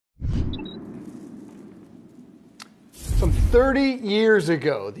30 years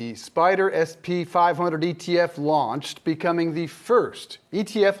ago, the Spider SP 500 ETF launched, becoming the first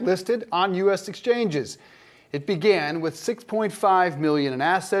ETF listed on U.S. exchanges. It began with $6.5 million in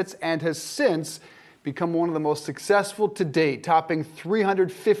assets and has since become one of the most successful to date, topping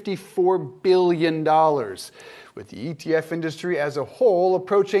 $354 billion, with the ETF industry as a whole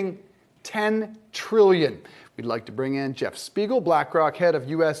approaching $10 trillion. We'd like to bring in Jeff Spiegel, BlackRock head of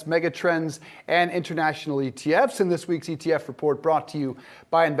U.S. Megatrends and International ETFs, in this week's ETF report brought to you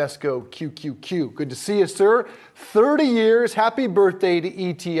by Invesco QQQ. Good to see you, sir. 30 years. Happy birthday to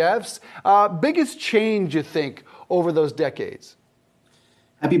ETFs. Biggest change, you think, over those decades?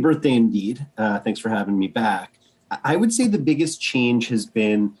 Happy birthday indeed. Thanks for having me back. I would say the biggest change has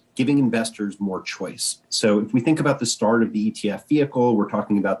been giving investors more choice. So if we think about the start of the ETF vehicle, we're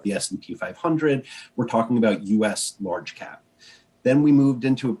talking about the S&P 500, we're talking about US large cap. Then we moved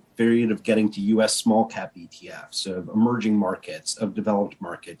into a period of getting to US small cap ETFs, of emerging markets, of developed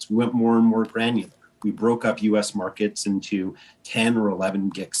markets. We went more and more granular. We broke up US markets into 10 or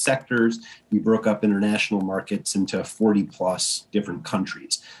 11 GIC sectors. We broke up international markets into 40 plus different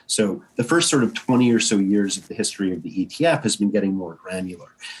countries. So the first sort of 20 or so years of the history of the ETF has been getting more granular.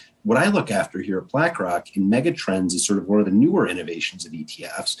 What I look after here at BlackRock in Megatrends is sort of one of the newer innovations of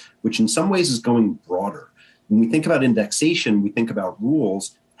ETFs, which in some ways is going broader. When we think about indexation, we think about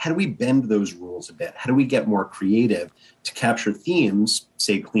rules. How do we bend those rules a bit? How do we get more creative to capture themes,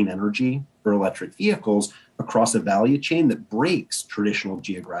 say clean energy or electric vehicles, across a value chain that breaks traditional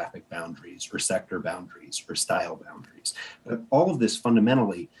geographic boundaries or sector boundaries or style boundaries? But all of this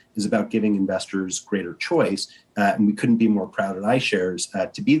fundamentally is about giving investors greater choice. And we couldn't be more proud at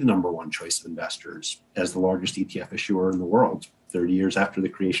iShares to be the number one choice of investors as the largest ETF issuer in the world 30 years after the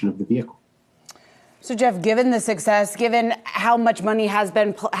creation of the vehicle. So Jeff, given the success, given how much money has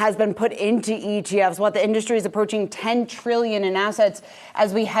been put into ETFs, what the industry is approaching $10 trillion in assets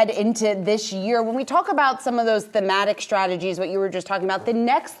as we head into this year. When we talk about some of those thematic strategies, what you were just talking about, the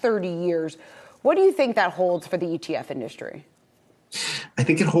next 30 years, what do you think that holds for the ETF industry? I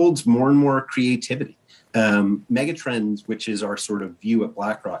think it holds more and more creativity. Megatrends, which is our sort of view at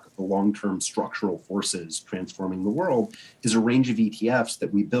BlackRock of the long-term structural forces transforming the world, is a range of ETFs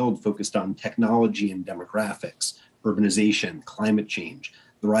that we build focused on technology and demographics, urbanization, climate change,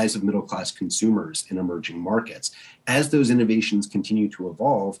 the rise of middle-class consumers in emerging markets. As those innovations continue to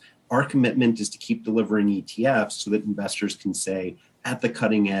evolve, our commitment is to keep delivering ETFs so that investors can say, at the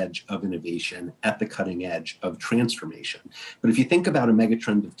cutting edge of innovation, at the cutting edge of transformation. But if you think about a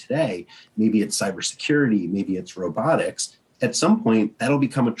megatrend of today, maybe it's cybersecurity, maybe it's robotics, at some point that'll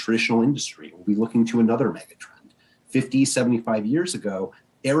become a traditional industry. We'll be looking to another megatrend. 50, 75 years ago,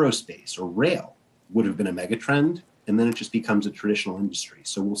 aerospace or rail would have been a megatrend, and then it just becomes a traditional industry.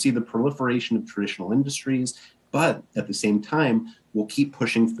 So we'll see the proliferation of traditional industries, but at the same time, we'll keep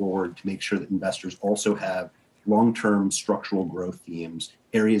pushing forward to make sure that investors also have long-term structural growth themes,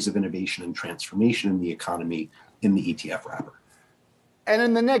 areas of innovation and transformation in the economy in the ETF wrapper. And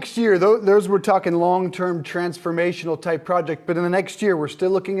in the next year, those we're talking long-term transformational type project, but in the next year, we're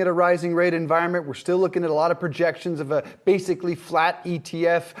still looking at a rising rate environment. We're still looking at a lot of projections of a basically flat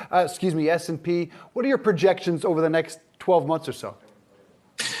S&P. What are your projections over the next 12 months or so?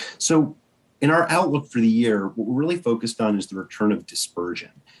 So in our outlook for the year, what we're really focused on is the return of dispersion.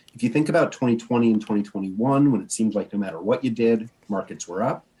 If you think about 2020 and 2021, when it seemed like no matter what you did, markets were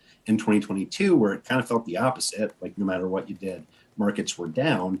up, in 2022, where it kind of felt the opposite, like no matter what you did, markets were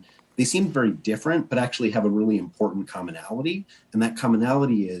down, they seemed very different, but actually have a really important commonality. And that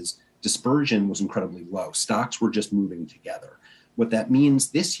commonality is dispersion was incredibly low. Stocks were just moving together. What that means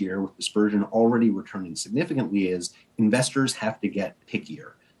this year, with dispersion already returning significantly, is investors have to get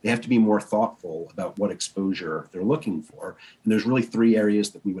pickier. They have to be more thoughtful about what exposure they're looking for. And there's really three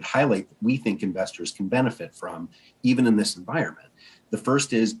areas that we would highlight that we think investors can benefit from, even in this environment. The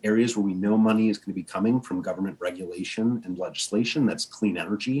first is areas where we know money is going to be coming from government regulation and legislation. That's clean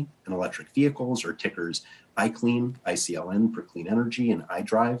energy and electric vehicles, or tickers iClean, ICLN for clean energy, and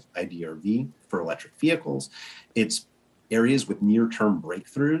iDrive, IDRV for electric vehicles. It's areas with near-term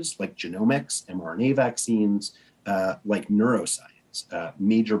breakthroughs like genomics, mRNA vaccines, like neuroscience.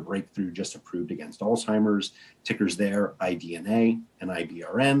 Major breakthrough just approved against Alzheimer's, tickers there, iDNA and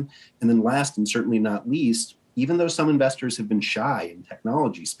IBRN. And then last and certainly not least, even though some investors have been shy in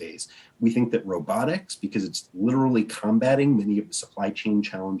technology space, we think that robotics, because it's literally combating many of the supply chain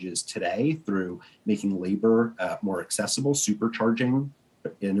challenges today through making labor more accessible, supercharging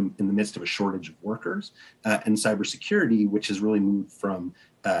in the midst of a shortage of workers, and cybersecurity, which has really moved from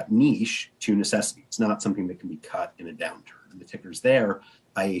niche to necessity. It's not something that can be cut in a downturn. And the tickers there,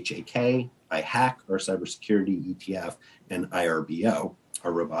 IHAK, by Hack, our cybersecurity ETF, and IRBO,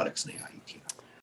 our robotics and AI ETF.